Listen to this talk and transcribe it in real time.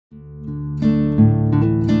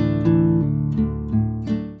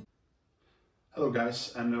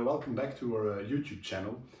guys, and welcome back to our YouTube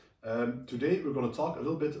channel. Today we're going to talk a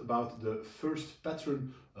little bit about the first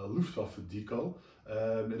pattern Luftwaffe decal.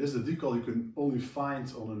 It is a decal you can only find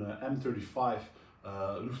on an M35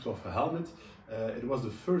 Luftwaffe helmet. It was the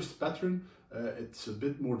first pattern. It's a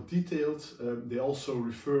bit more detailed. They also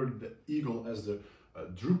refer the eagle as the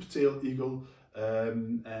droop tail eagle,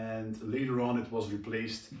 and later on it was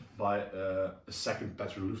replaced by a second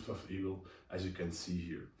pattern Luftwaffe eagle, as you can see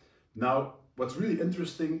here. Now, what's really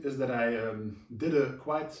interesting is that I did a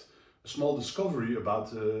quite small discovery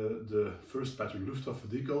about the first pattern Luftwaffe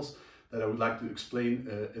decals that I would like to explain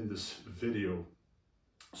in this video.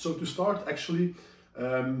 So to start, actually,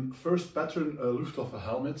 first pattern Luftwaffe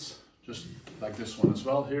helmets, just like this one as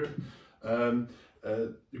well here.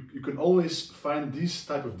 You can always find these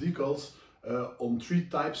type of decals on three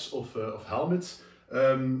types of helmets,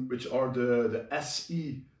 which are the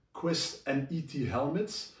SE, Quist and ET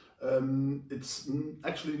helmets. It's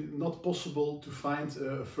actually not possible to find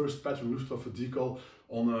a first pattern Luftwaffe decal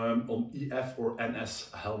on EF or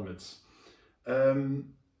NS helmets.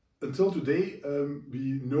 Until today,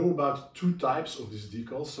 we know about two types of these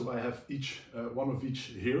decals, so I have one of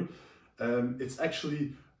each here. It's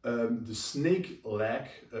actually the snake leg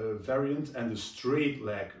variant and the straight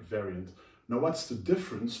leg variant. Now, what's the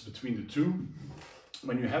difference between the two?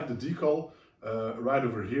 When you have the decal right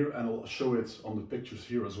over here, and I'll show it on the pictures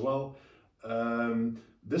here as well.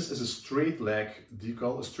 This is a straight leg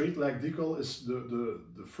decal. A straight leg decal is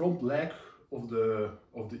the front leg of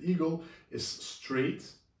the eagle is straight,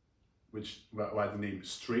 which why the name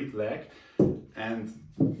straight leg. And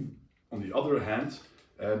on the other hand,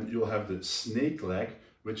 you'll have the snake leg,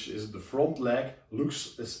 which is the front leg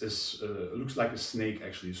looks like a snake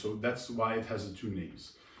actually. So that's why it has the two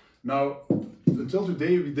names. Now, until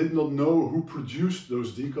today, we did not know who produced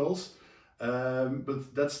those decals,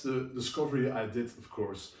 but that's the discovery I did, of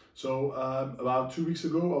course. So about 2 weeks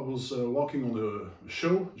ago, I was walking on a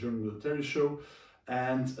show, Bevo-Militaria show,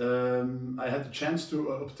 and I had the chance to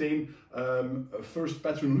obtain a first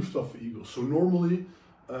pattern Luftwaffe eagle. So normally,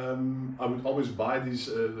 I would always buy these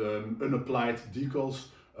unapplied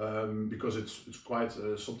decals because it's quite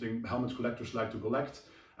something helmet collectors like to collect.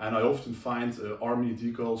 And I often find army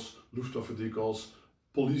decals, Luftwaffe decals,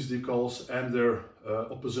 police decals, and their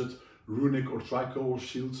opposite runic or tricolor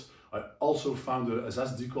shields. I also found the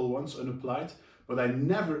SS decal ones unapplied, but I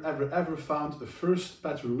never ever found a first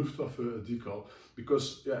pattern Luftwaffe decal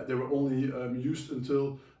because they were only used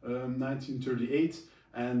until 1938,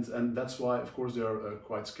 and that's why, of course, they are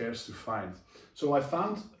quite scarce to find. So I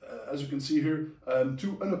found, as you can see here,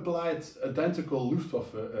 two unapplied identical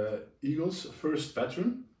Luftwaffe eagles, first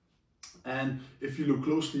pattern. And if you look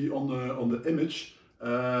closely on the image,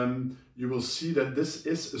 you will see that this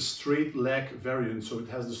is a straight leg variant. So it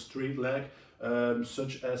has the straight leg,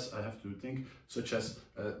 such as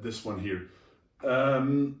this one here.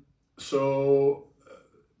 So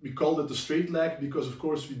we called it the straight leg because, of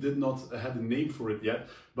course, we did not have a name for it yet.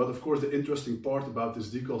 But of course, the interesting part about this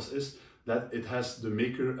decals is that it has the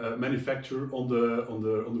manufacturer on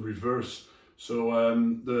the reverse. So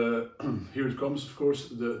here it comes, of course,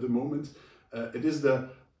 the moment. It is the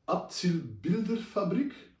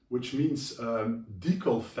Abzielbilderfabrik, which means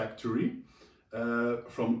decal factory,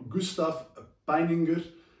 from Gustav Peininger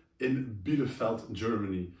in Bielefeld,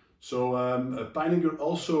 Germany. So Peininger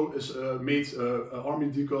also is made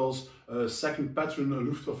army decals, second pattern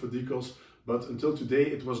Luftwaffe decals, but until today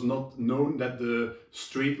it was not known that the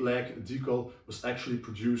straight leg decal was actually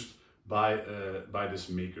produced by this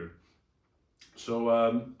maker. So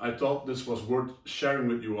I thought this was worth sharing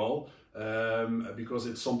with you all, because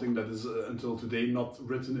it's something that is until today not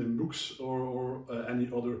written in books or any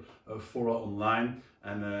other fora online,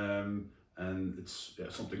 and it's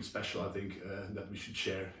something special, I think, that we should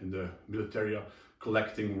share in the Militaria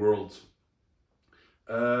collecting world.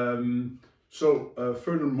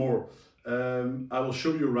 Furthermore, I will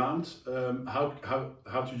show you around how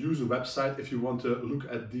to use the website if you want to look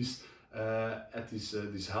at these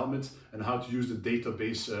helmets, and how to use the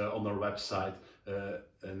database on our website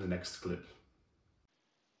in the next clip.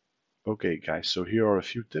 Okay guys, so here are a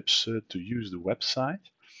few tips to use the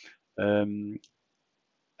website.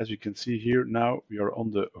 As you can see here, now we are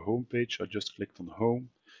on the home page. I just clicked on home.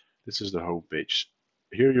 This is the home page.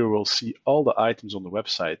 Here you will see all the items on the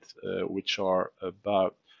website, which are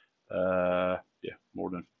about more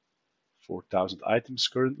than 4,000 items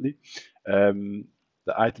currently.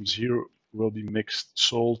 The items here will be mixed,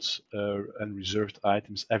 sold, and reserved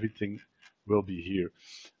items. Everything will be here.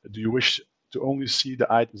 Do you wish to only see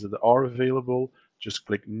the items that are available? Just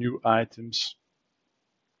click new items.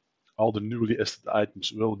 all the newly listed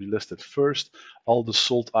items will be listed first. All the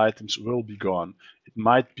sold items will be gone. It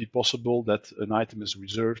might be possible that an item is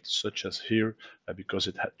reserved, such as here, because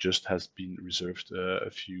it just has been reserved a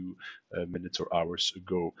few minutes or hours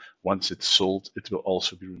ago. Once it's sold, it will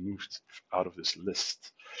also be removed out of this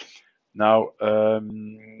list. Now,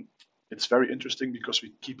 it's very interesting because we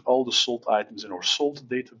keep all the sold items in our sold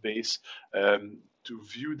database. To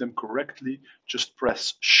view them correctly, just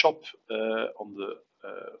press shop on the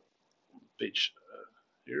page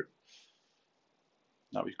here.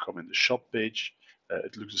 Now we come in the shop page.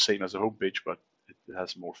 It looks the same as the home page, but it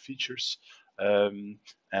has more features.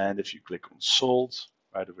 And if you click on sold,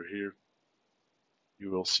 right over here,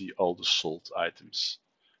 you will see all the sold items.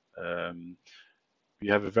 We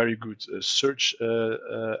have a very good search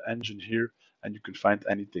engine here, and you can find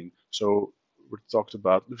anything. So we talked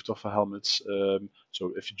about Luftwaffe helmets.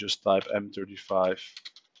 So if you just type M35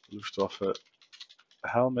 Luftwaffe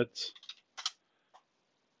helmet,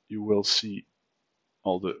 you will see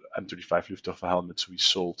all the M35 Luftwaffe helmets we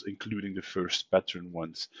sold, including the first pattern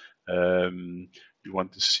ones. You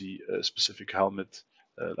want to see a specific helmet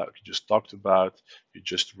like we just talked about, you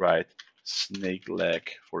just write snake leg,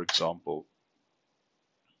 for example,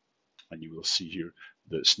 and you will see here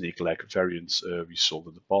the snake leg variants we sold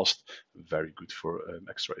in the past. Very good for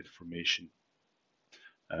extra information.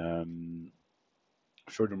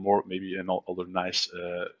 Furthermore, maybe another nice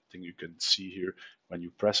thing you can see here, when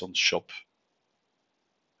you press on shop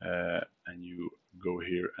and you go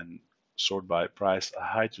here and sort by price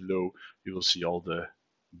high to low, you will see all the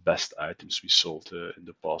best items we sold in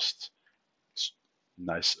the past. It's a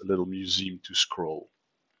nice little museum to scroll,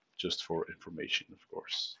 just for information, of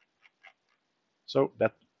course. So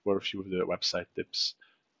that were a few of the website tips.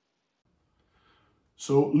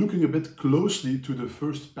 So looking a bit closely to the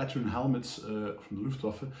first pattern helmets from the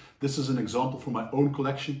Luftwaffe, this is an example from my own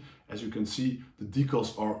collection. As you can see, the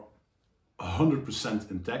decals are 100%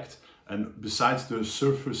 intact, and besides the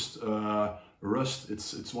surfaced rust,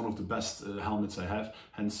 it's one of the best helmets I have,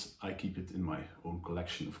 hence I keep it in my own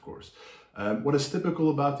collection, of course. What is typical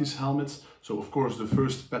about these helmets? So of course the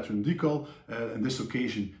first pattern decal, in this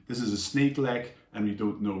occasion this is a snake leg, and we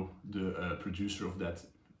don't know the producer of that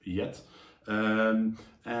yet. And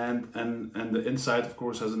the inside of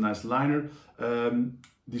course has a nice liner.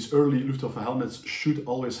 These early Luftwaffe helmets should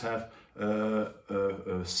always have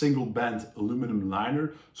a single band aluminum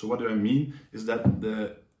liner. So what do I mean is that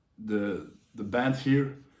the band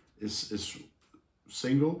here is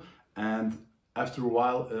single, and after a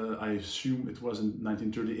while, I assume it was in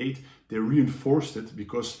 1938, they reinforced it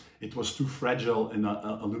because it was too fragile in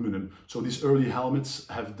aluminum. So these early helmets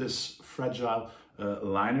have this fragile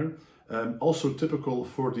liner. Also typical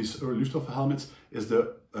for these early Luftwaffe helmets is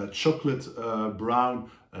the chocolate brown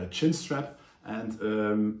chin strap.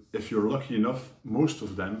 And if you're lucky enough, most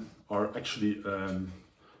of them are actually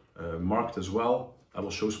marked as well. I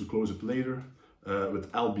will show some close-up later with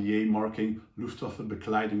LBA marking, Luftwaffe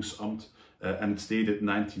Bekleidungsamt, and it's dated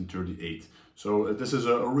 1938. So this is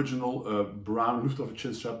an original brown Luftwaffe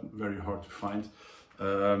chin strap, very hard to find.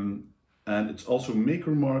 And it's also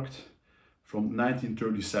maker marked from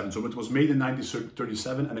 1937. So it was made in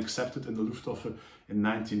 1937 and accepted in the Luftwaffe in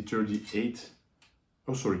 1938.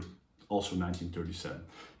 Oh, sorry, also 1937,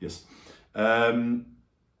 yes.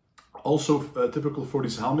 Also typical for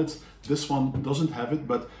these helmets, this one doesn't have it,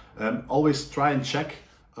 but always try and check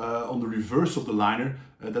on the reverse of the liner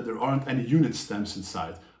that there aren't any unit stamps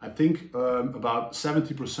inside. I think about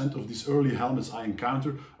 70% of these early helmets I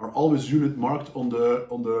encounter are always unit marked on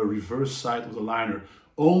the reverse side of the liner.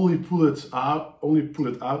 Only pull it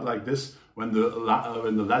out like this when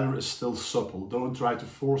the leather is still supple. Don't try to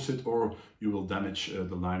force it or you will damage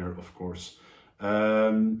the liner, of course.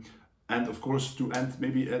 And of course, to end,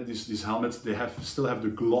 maybe these helmets, they still have the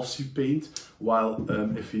glossy paint, while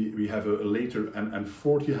if we have a later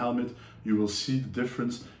M40 helmet, you will see the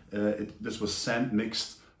difference. This was sand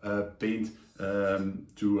mixed paint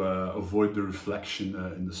to avoid the reflection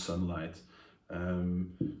in the sunlight.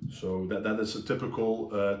 So that is a typical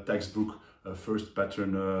textbook first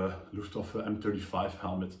pattern Luftwaffe M35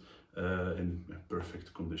 helmet in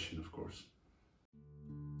perfect condition, of course.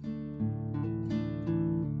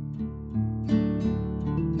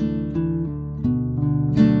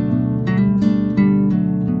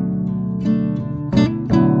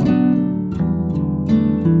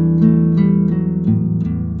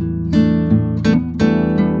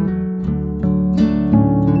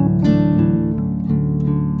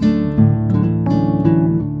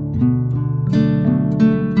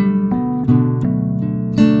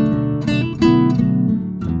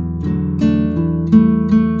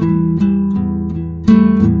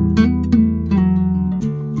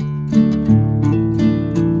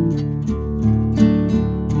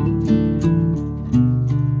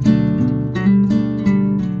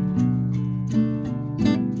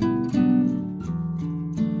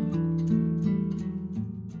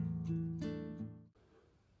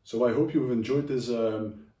 So I hope you've enjoyed this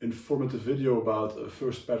informative video about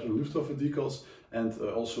first pattern Luftwaffe decals, and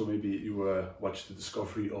also maybe you watched the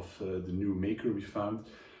discovery of the new maker we found.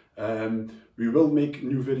 We will make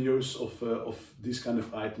new videos of these kind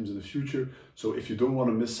of items in the future, so if you don't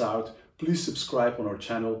want to miss out, please subscribe on our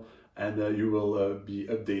channel, and you will be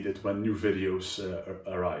updated when new videos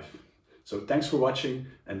arrive. So thanks for watching,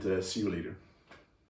 and see you later.